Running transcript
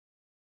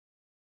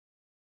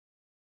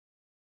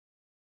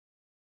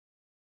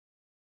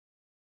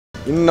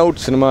In out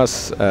cinemas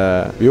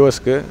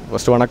வியூவர்ஸ்க்கு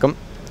first வணக்கம்.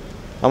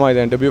 ஆமாம், இது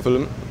என் டெபியூ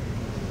ஃபிலிம்.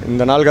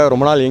 இந்த நாளுக்காக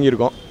ரொம்ப நாள்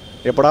இயங்கியிருக்கோம்.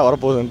 எப்படா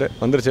வரப்போகுதுன்ட்டு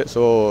வந்துருச்சு.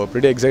 So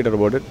pretty excited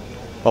about it.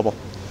 பார்ப்போம்.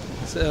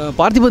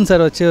 பார்த்திபன்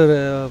சார் வச்சு ஒரு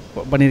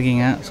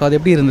பண்ணியிருக்கீங்க. ஸோ அது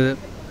எப்படி இருந்தது?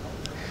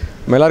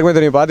 எல்லாருக்குமே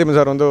தெரியும் பார்த்திபன்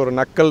சார் வந்து ஒரு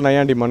நக்கல்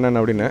நையாண்டி மன்னன்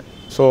அப்படின்னு.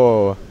 ஸோ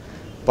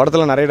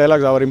படத்தில் நிறைய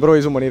டைலாக்ஸ் அவர்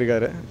இம்ப்ரோவைஸும்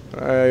பண்ணியிருக்காரு.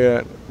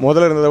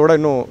 முதல்ல இருந்ததை விட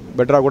இன்னும்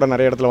பெட்டராக கூட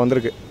நிறைய இடத்துல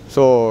வந்திருக்கு.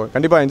 ஸோ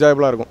கண்டிப்பாக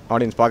என்ஜாயபுளாக இருக்கும்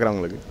ஆடியன்ஸ்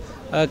பார்க்குறவங்களுக்கு.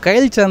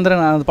 கயல்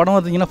சந்திரன் அந்த படம்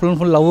பார்த்திங்கன்னா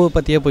ஃபுல் லவ்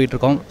பற்றியே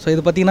போயிட்டுருக்கோம். ஸோ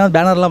இது பார்த்திங்கன்னா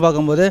பேனர்லாம்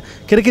பார்க்கும்போது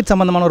கிரிக்கெட்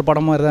சம்மந்தமான ஒரு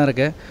படம் மாதிரி தான்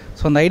இருக்குது.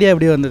 ஸோ அந்த ஐடியா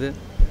எப்படி வந்தது?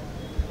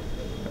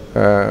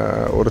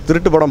 ஒரு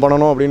திருட்டு படம்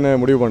பண்ணணும் அப்படின்னு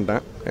முடிவு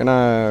பண்ணிட்டேன். ஏன்னா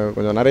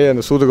கொஞ்சம் நிறைய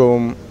இந்த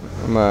சூதுகவும்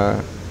நம்ம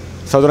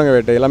சதுரங்க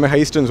வேட்டை எல்லாமே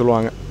ஹைஸ்ட்டுன்னு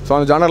சொல்லுவாங்க. ஸோ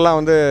அந்த ஜானர்லாம்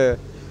வந்து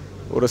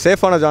ஒரு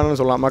சேஃபான ஜானர்னு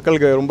சொல்லலாம்.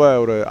 மக்களுக்கு ரொம்ப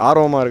ஒரு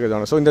ஆர்வமாக இருக்குது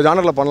ஜானர். ஸோ இந்த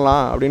ஜானரில்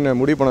பண்ணலாம் அப்படின்னு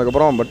முடிவு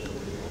பண்ணதுக்கப்புறம் பட்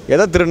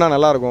எதை திருடினா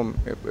நல்லாயிருக்கும்,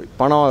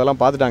 பணம்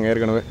அதெல்லாம் பார்த்துட்டாங்க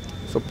ஏற்கனவே.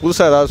 ஸோ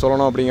புதுசாக ஏதாவது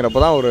சொல்லணும் அப்படிங்கிறப்ப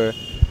தான்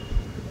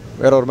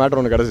வேறு ஒரு மேட்ரு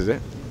ஒன்று கிடச்சிச்சு.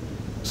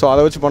 ஸோ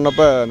அதை வச்சு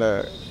பண்ணப்போ அந்த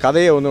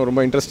கதையை வந்து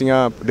ரொம்ப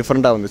இன்ட்ரெஸ்டிங்காக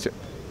டிஃப்ரெண்ட்டாக வந்துச்சு.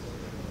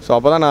 ஸோ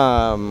அப்போ தான்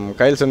நான்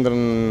கயல்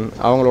சந்திரன்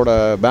அவங்களோட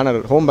பேனர்,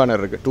 ஹோம்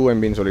பேனர் இருக்குது 2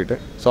 MBன்னு சொல்லிட்டு.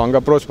 ஸோ அங்கே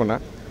அப்ரோச்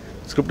பண்ணேன்.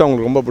 ஸ்கிரிப்ட்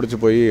அவங்களுக்கு ரொம்ப பிடிச்சி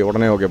போய்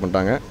உடனே ஓகே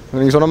பண்ணிட்டாங்க.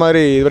 நீங்கள் சொன்ன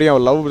மாதிரி இது வரையும்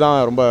அவர் லவ் தான்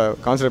ரொம்ப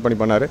கான்சன்ட்ரேட் பண்ணி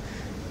பண்ணார்.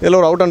 இதில்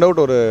ஒரு அவுட் அண்ட்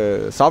அவுட் ஒரு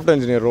சாஃப்ட்வேர்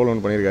இன்ஜினியர் ரோல்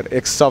ஒன்று பண்ணியிருக்காரு.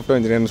 எக்ஸ் சாஃப்ட்வேர்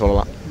இன்ஜினியர்னு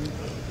சொல்லலாம்.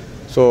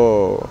 ஸோ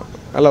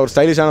நல்ல ஒரு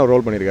ஸ்டைலிஷான ஒரு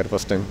ரோல் பண்ணியிருக்காரு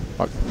ஃபஸ்ட் டைம்.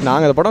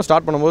 நாங்கள் இந்த படம்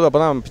ஸ்டார்ட் பண்ணும்போது அப்போ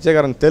தான்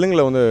பிச்சைக்காரன்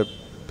தெலுங்கில் வந்து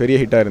பெரிய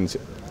ஹிட்டாக இருந்துச்சு.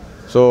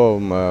 ஸோ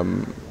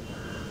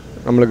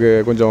நம்மளுக்கு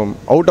கொஞ்சம்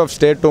அவுட் ஆஃப்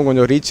ஸ்டேட்டும்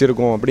கொஞ்சம் ரீச்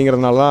இருக்கும்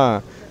அப்படிங்கிறதுனால தான்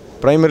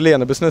ப்ரைமரிலி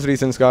அந்த பிஸ்னஸ்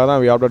ரீசன்ஸ்க்காக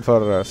தான் we opted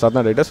for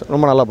Satna Titus.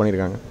 ரொம்ப நல்லா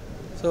பண்ணியிருக்காங்க.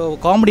 ஸோ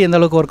காமெடி எந்த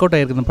அளவுக்கு ஒர்க் அவுட்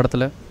ஆகிருக்கு இந்த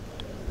படத்தில்?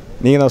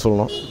 நீங்கள் தான்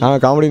சொல்லணும்.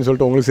 நாங்கள் காமெடின்னு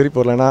சொல்லிட்டு உங்களுக்கு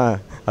சிரிப்பு வரலைன்னா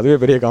அதுவே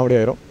பெரிய காமெடி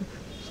ஆயிரும்.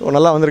 ஸோ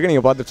நல்லா வந்திருக்கு,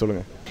 நீங்கள் பார்த்துட்டு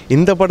சொல்லுங்கள்.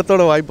 இந்த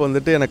படத்தோட வாய்ப்பு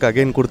வந்துட்டு எனக்கு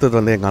அகைன் கொடுத்தது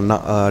வந்து எங்கள் அண்ணா.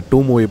 2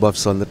 மூவி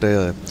பஃப்ஸ் வந்துட்டு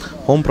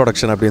ஹோம்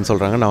ப்ரொடக்ஷன் அப்படின்னு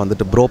சொல்கிறாங்க. நான்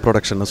வந்துட்டு ப்ரோ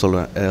ப்ரொடக்ஷன்னு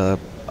சொல்லுவேன்.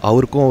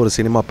 அவருக்கும் ஒரு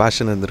சினிமா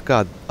பேஷன் இருந்திருக்கு.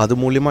 அது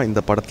மூலிமா இந்த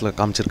படத்தில்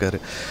காமிச்சிருக்காரு.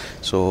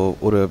 ஸோ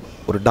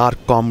ஒரு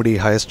டார்க் காமெடி,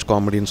 ஹையஸ்ட்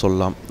காமெடின்னு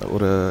சொல்லலாம்.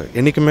 ஒரு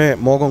என்றைக்குமே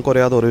மோகம்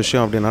குறையாத ஒரு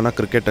விஷயம் அப்படின்னா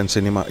கிரிக்கெட் அண்ட்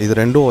சினிமா,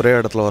 இது ரெண்டும் ஒரே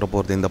இடத்துல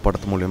வரப்போகிறது இந்த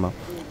படத்து மூலிமா.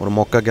 ஒரு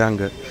மொக்க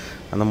கேங்கு,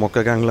 அந்த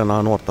மொக்க கேங்கில்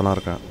நானும் ஒருத்தனாக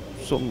இருக்கேன்.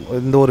 ஸோ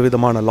எந்த ஒரு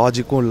விதமான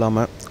லாஜிக்கும்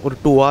இல்லாமல் ஒரு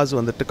 2 hours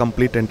வந்துட்டு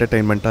கம்ப்ளீட்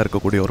என்டர்டெயின்மெண்ட்டாக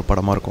இருக்கக்கூடிய ஒரு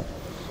படமாக இருக்கும்.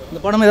 இந்த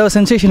படம் ஏதாவது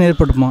சென்சேஷன்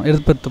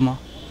ஏற்படுத்துமா?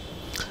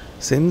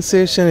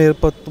 சென்சேஷன்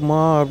ஏற்படுத்துமா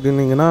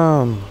அப்படின்னீங்கன்னா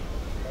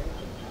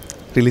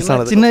ரிலீஸ்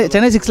ஆனது சென்னை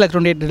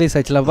 6,28,000 ரிலீஸ்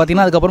ஆச்சுல.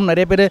 பார்த்தீங்கன்னா அதுக்கப்புறம்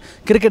நிறைய பேர்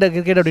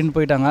கிரிக்கெட் அப்படின்னு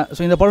போயிட்டாங்க.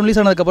 ஸோ இந்த படம்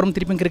ரிலீஸ் ஆனதுக்கப்புறம்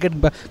திருப்பியும் கிரிக்கெட்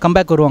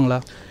கம்பேக் வருவாங்களா?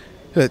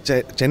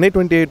 சென்னை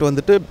 28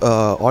 வந்துட்டு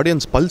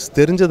ஆடியன்ஸ் பல்ஸ்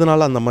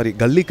தெரிஞ்சதுனால அந்த மாதிரி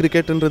கல்லி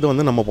கிரிக்கெட்டுன்றது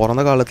வந்து நம்ம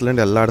பிறந்த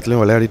காலத்துலேருந்து எல்லா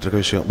இடத்துலையும் விளையாடிட்டு இருக்க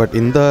விஷயம். பட்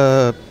இந்த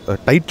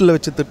டைட்டில்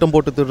வச்சு திட்டம்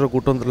போட்டு திருடுற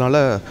கூட்டம்ன்றதுனால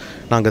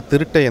நாங்கள்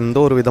திருட்ட எந்த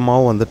ஒரு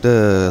விதமாகவும் வந்துட்டு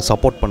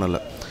சப்போர்ட்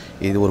பண்ணலை.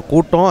 இது ஒரு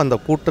கூட்டம், அந்த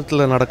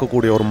கூட்டத்தில்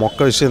நடக்கக்கூடிய ஒரு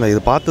மொக்க விஷயம் தான்.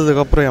 இது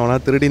பார்த்ததுக்கப்புறம் எவனா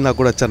திருடினா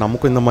கூட வச்சா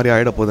நமக்கும் இந்த மாதிரி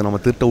ஆகிட போகுது, நம்ம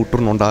திருட்ட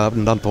விட்டுருணுண்டா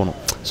அப்படின்னு தான் தோணும்.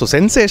 ஸோ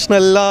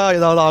சென்சேஷனலாக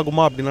ஏதாவது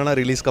ஆகுமா அப்படின்னா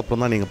ரிலீஸ்க்கு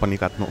அப்புறம் தான் நீங்கள் பண்ணி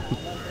காட்டணும்.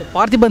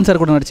 பார்த்திபன்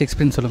சார் கூட நடிச்ச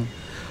எக்ஸ்பீரியன்ஸ்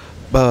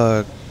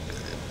சொல்லுங்கள்.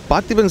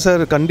 பார்த்திபன்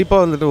சார்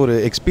கண்டிப்பாக வந்துட்டு ஒரு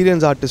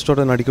எக்ஸ்பீரியன்ஸ்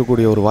ஆர்டிஸ்ட்டோட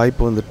நடிக்கக்கூடிய ஒரு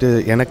வாய்ப்பு வந்துட்டு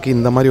எனக்கு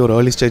இந்த மாதிரி ஒரு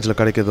ஏர்லி ஸ்டேஜில்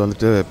கிடைக்கிறது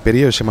வந்துட்டு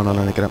பெரிய விஷயமா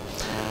நான் நினைக்கிறேன்.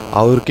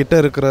 அவர்கிட்ட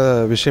இருக்கிற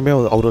விஷயமே,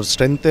 அவரோட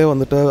ஸ்ட்ரென்த்தே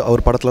வந்துட்டு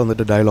அவர் படத்தில்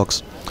வந்துட்டு டயலாக்ஸ்.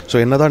 ஸோ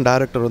என்ன தான்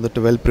டேரக்டர்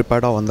வந்துட்டு வெல்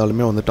ப்ரிப்பேர்டாக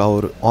வந்தாலுமே வந்துட்டு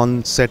அவர் ஆன்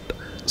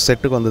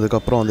செட்டுக்கு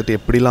வந்ததுக்கப்புறம் வந்துட்டு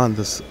எப்படிலாம்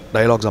அந்த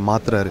டயலாக்ஸை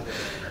மாற்றுறாரு.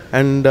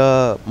 அண்ட்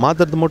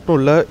மாற்றுறது மட்டும்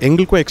இல்லை,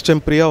 எங்களுக்கும்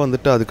எக்ஸ்டெம்பரியாக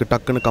வந்துட்டு அதுக்கு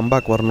டக்குன்னு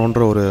கம்பேக்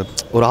வரணுன்ற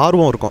ஒரு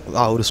ஆர்வம் இருக்கும்.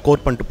 அவர்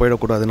ஸ்கோர் பண்ணிட்டு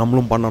போயிடக்கூடாது,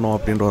 நம்மளும் பண்ணணும்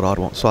அப்படின்ற ஒரு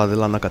ஆர்வம். ஸோ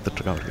அதெல்லாம் தான்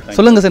கற்றுட்ருக்காங்க.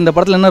 சொல்லுங்கள் சார், இந்த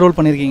படத்தில் என்ன ரோல்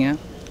பண்ணியிருக்கீங்க?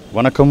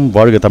 வணக்கம்,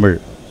 வாழ்க தமிழ்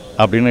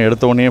அப்படின்னு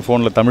எடுத்த உடனே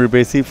ஃபோனில் தமிழ்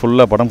பேசி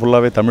படம்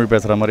ஃபுல்லாகவே தமிழ்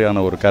பேசுகிற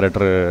மாதிரியான ஒரு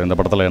கேரக்டர் இந்த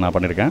படத்தில் நான்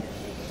பண்ணியிருக்கேன்.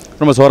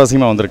 ரொம்ப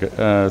சுவாரஸ்யமாக வந்திருக்கு.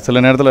 சில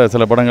நேரத்தில்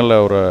சில படங்களில்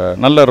ஒரு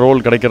நல்ல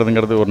ரோல்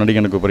கிடைக்கிறதுங்கிறது ஒரு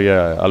நடிகனுக்கு பெரிய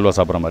அல்வா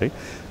சாப்பிட்ற மாதிரி.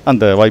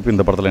 அந்த வாய்ப்பு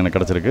இந்த படத்தில் எனக்கு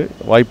கிடச்சிருக்கு.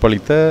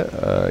 வாய்ப்பளித்த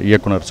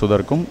இயக்குனர்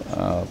சுதருக்கும்,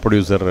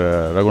 ப்ரொடியூசர்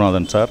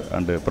ரகுநாதன் சார்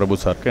அண்டு பிரபு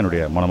சாருக்கு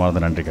என்னுடைய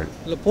மனமார்ந்த நன்றிகள்.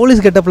 இல்லை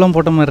போலீஸ் கெட்டப்லாம்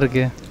போட்ட மாதிரி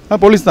இருக்குது.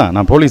 போலீஸ் தான்,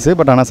 நான் போலீஸு.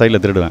 பட் ஆனால்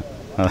சைடில் திருடுவேன்.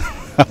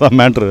 அதான்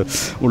மேட்ரு.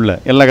 உள்ள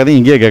எல்லா கதையும்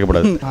இங்கேயே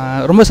கேட்கப்படாது.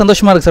 ரொம்ப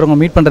சந்தோஷமாக இருக்குது சார்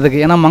உங்கள் மீட் பண்ணுறதுக்கு.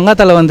 ஏன்னா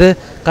மங்காத்தால வந்து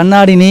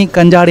கண்ணாடி நீ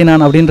கஞ்சாடி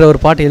நான் அப்படின்ற ஒரு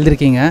பாட்டு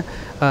எழுதியிருக்கீங்க.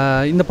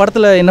 இந்த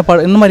படத்தில்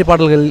என்ன மாதிரி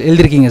பாடல்கள்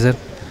எழுதியிருக்கீங்க சார்?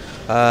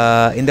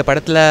 இந்த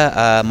படத்தில்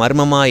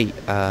மர்மமாய்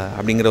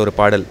அப்படிங்கிற ஒரு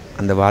பாடல்,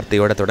 அந்த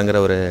வார்த்தையோடு தொடங்குகிற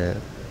ஒரு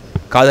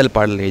காதல்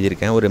பாடல்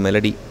எழுதியிருக்கேன். ஒரு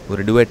மெலடி,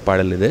 ஒரு டுவேட்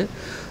பாடல் இது.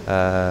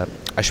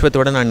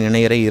 அஸ்வத்தோடு நான்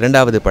இணையிற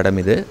 2வது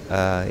படம் இது.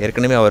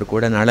 ஏற்கனவே அவர்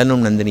கூட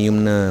நலனும்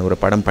நந்தினியும்னு ஒரு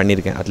படம்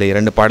பண்ணியிருக்கேன். அதில்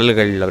 2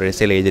 பாடல்கள் அவர்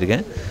இசையில்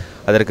எழுதியிருக்கேன்.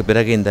 அதற்கு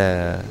பிறகு இந்த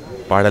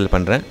பாடல்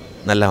பண்ணுறேன்.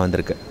 நல்லா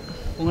வந்திருக்கு.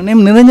 உங்கள்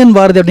நேம் நிரஞ்சன்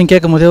பாரதி அப்படின்னு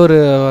கேட்கும் போதே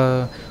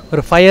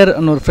ஒரு ஃபயர்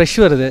ஒரு ஃப்ரெஷ்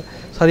வருது.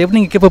 ஸோ அதை எப்படி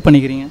நீங்கள் கீப்பப்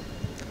பண்ணிக்கிறீங்க?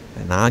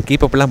 நான்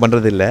கீப்பப்லாம்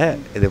பண்ணுறதில்ல,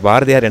 இது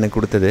பாரதியார் எனக்கு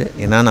கொடுத்தது.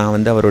 ஏன்னா நான்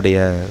வந்து அவருடைய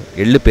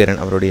எள்ளுப்பேரன்,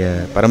 அவருடைய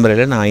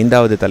பரம்பரையில் நான்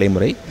 5வது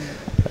தலைமுறை.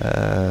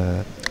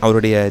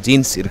 அவருடைய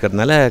ஜீன்ஸ்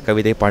இருக்கிறதுனால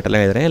கவிதை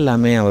பாட்டெல்லாம் எழுதுகிறேன்.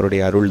 எல்லாமே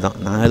அவருடைய அருள் தான்.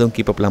 நான் எதுவும்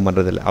கீப்பப்லாம்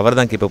பண்ணுறதில்ல, அவர்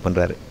தான் கீப்பப்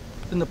பண்ணுறாரு.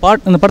 இந்த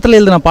படத்தில்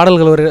எழுதின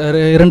பாடல்கள் ஒரு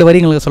 2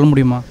 வரிங்களுக்கு சொல்ல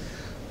முடியுமா?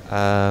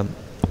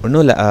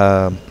 ஒன்றும் இல்லை.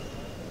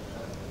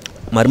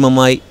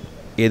 மர்மமாய்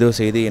ஏதோ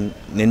செய்து என்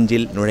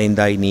நெஞ்சில்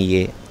நுழைந்தாய்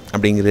நீயே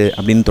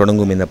அப்படின்னு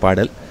தொடங்கும் இந்த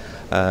பாடல்.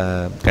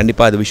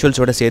 கண்டிப்பாக அது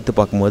விஷுவல்ஸோடு சேர்த்து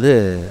பார்க்கும்போது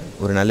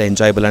ஒரு நல்ல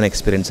என்ஜாயபிளான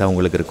எக்ஸ்பீரியன்ஸாக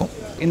உங்களுக்கு இருக்கும்.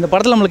 இந்த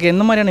படத்தில் நம்மளுக்கு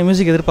என்ன மாதிரியான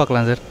மியூசிக்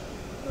எதிர்பார்க்கலாம் சார்?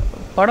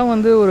 படம்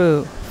வந்து ஒரு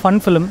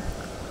ஃபன் ஃபிலிம்.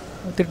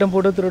 திட்டம்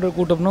போட்டு திருடர்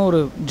கூட்டம்னா ஒரு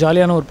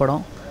ஜாலியான ஒரு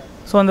படம்.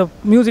 ஸோ அந்த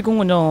மியூசிக்கும்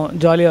கொஞ்சம்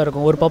ஜாலியாக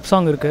இருக்கும். ஒரு பப்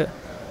சாங் இருக்குது,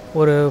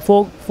 ஒரு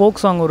ஃபோக்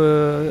சாங்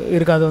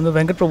இருக்குது. அது வந்து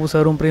வெங்கட் பிரபு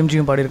சாரும்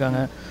பிரேம்ஜியும்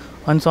பாடியிருக்காங்க.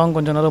 அந்த சாங்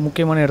கொஞ்சம் நல்லா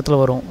முக்கியமான இடத்துல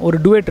வரும். ஒரு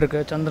டுவேட்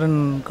இருக்குது,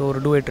 சந்திரனுக்கு ஒரு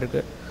டுவேட்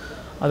இருக்குது.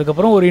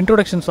 அதுக்கப்புறம் ஒரு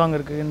இன்ட்ரோடக்ஷன் சாங்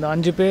இருக்குது. இந்த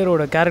 5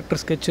 பேரோட கேரக்டர்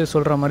ஸ்கெட்சு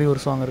சொல்கிற மாதிரி ஒரு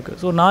சாங் இருக்குது.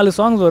 ஸோ 4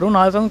 சாங்ஸ் வரும்.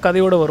 4 சாங்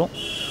கதையோடு வரும்.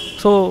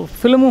 ஸோ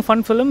ஃபிலிமும்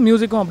ஃபன் ஃபிலிம்,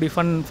 மியூசிக்கும் அப்படி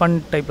ஃபன்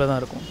டைப்பில் தான்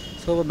இருக்கும்.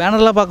 ஸோ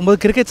பேனர்லாம் பார்க்கும்போது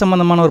கிரிக்கெட்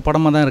சம்மந்தமான ஒரு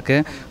படமாக தான்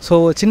இருக்குது. ஸோ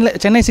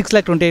சென்னை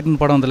 6,28,000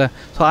 படம் அதில்.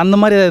 ஸோ அந்த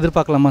மாதிரி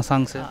எதிர்பார்க்கலாமா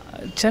சாங்ஸு?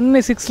 சென்னை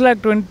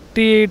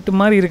 6,28,000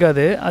 மாதிரி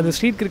இருக்காது. அது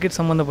ஸ்ட்ரீட் கிரிக்கெட்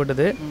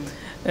சம்மந்தப்பட்டது.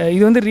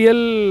 இது வந்து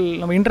ரியல்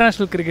நம்ம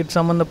இன்டர்நேஷ்னல் கிரிக்கெட்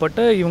சம்மந்தப்பட்ட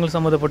இவங்களுக்கு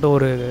சம்மந்தப்பட்ட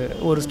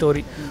ஒரு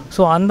ஸ்டோரி.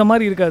 ஸோ அந்த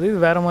மாதிரி இருக்காது. இது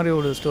வேறு மாதிரி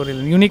ஒரு ஸ்டோரி,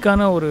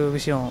 யூனிக்கான ஒரு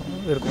விஷயம்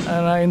இருக்கும்.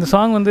 இந்த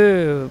சாங் வந்து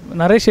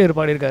நரேஷ் ஐயர்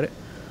பாடியிருக்காரு.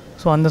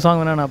 ஸோ அந்த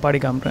சாங் வேணால் நான் பாடி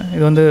காமிப்பேன்.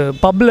 இது வந்து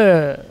பப்பில்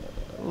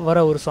வர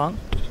ஒரு சாங்.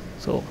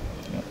 ஸோ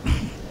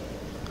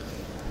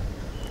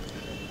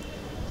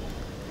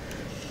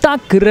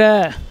தாக்குற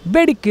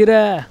வெடிக்கிற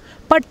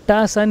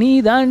பட்டாச நீ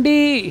தாண்டி,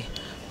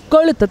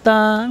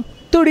 கொளுத்தான்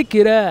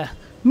துடிக்கிற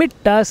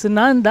மிட்டாசு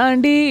நான்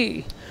தாண்டி,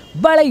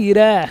 வளையிற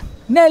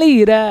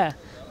நெளியிற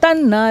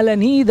தன்னால்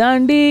நீ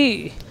தாண்டி,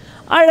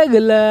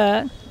 அழகுல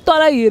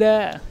தொலையிற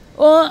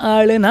ஓ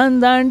ஆளு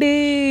நான் தாண்டி,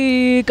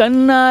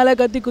 கண்ணால்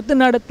கத்தி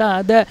குத்து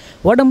நடத்தாத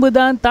உடம்பு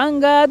தான்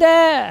தாங்காத,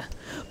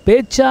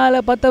 பேச்சால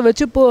பற்ற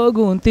வச்சு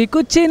போகும்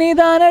தீக்குச்சி நீ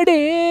தானடி.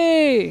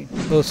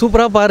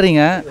 சூப்பராக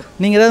பாடுறீங்க.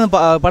 நீங்கள் ஏதாவது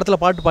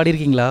படத்தில் பாட்டு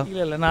பாடியிருக்கீங்களா?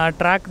 இல்லை, நான்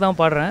ட்ராக் தான்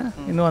பாடுறேன்.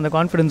 இன்னும் அந்த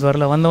கான்ஃபிடன்ஸ்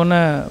வரல.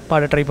 வந்தோடனே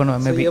பாட ட்ரை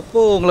பண்ணுவேன். மேபி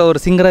எப்போ உங்களை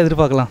ஒரு சிங்கராக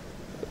எதிர்பார்க்கலாம்?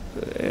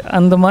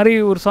 அந்த மாதிரி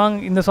ஒரு சாங்,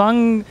 இந்த சாங்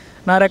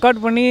நான்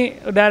ரெக்கார்ட் பண்ணி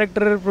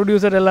டைரக்டர்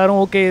ப்ரொடியூசர் எல்லோரும்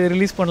ஓகே இது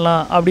ரிலீஸ்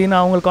பண்ணலாம் அப்படின்னு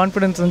அவங்களுக்கு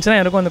கான்ஃபிடன்ஸ் இருந்துச்சுன்னா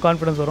எனக்கும் அந்த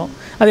கான்ஃபிடன்ஸ் வரும்.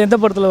 அது எந்த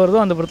படத்தில்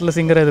வருதோ அந்த படத்தில்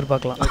சிங்கரை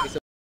எதிர்பார்க்கலாம்.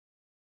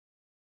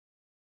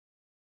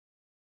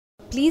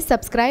 Please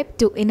subscribe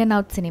to In and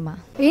Out Cinema.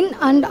 In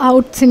and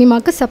Out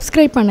சினிமாக்கு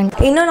சப்ஸ்கிரைப் பண்ணுங்க.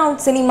 In and Out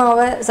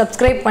சினிமாவை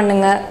சப்ஸ்கிரைப்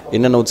பண்ணுங்க.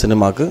 In and Out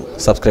சினிமாக்கு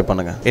சப்ஸ்கிரைப்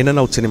பண்ணுங்க. In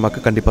and Out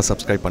சினிமாக்கு கண்டிப்பாக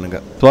சப்ஸ்கிரைப்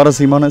பண்ணுங்கள்.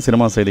 சுவாரஸ்யமான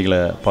சினிமா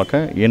செய்திகளை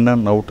பார்க்க In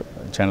and Out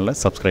சேனலை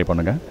சப்ஸ்கிரைப்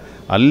பண்ணுங்கள்.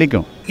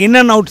 அல்லிக்கும் In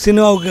and Out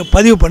சினிமாவுக்கு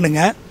பதிவு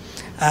பண்ணுங்கள்.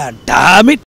 டாமிட்.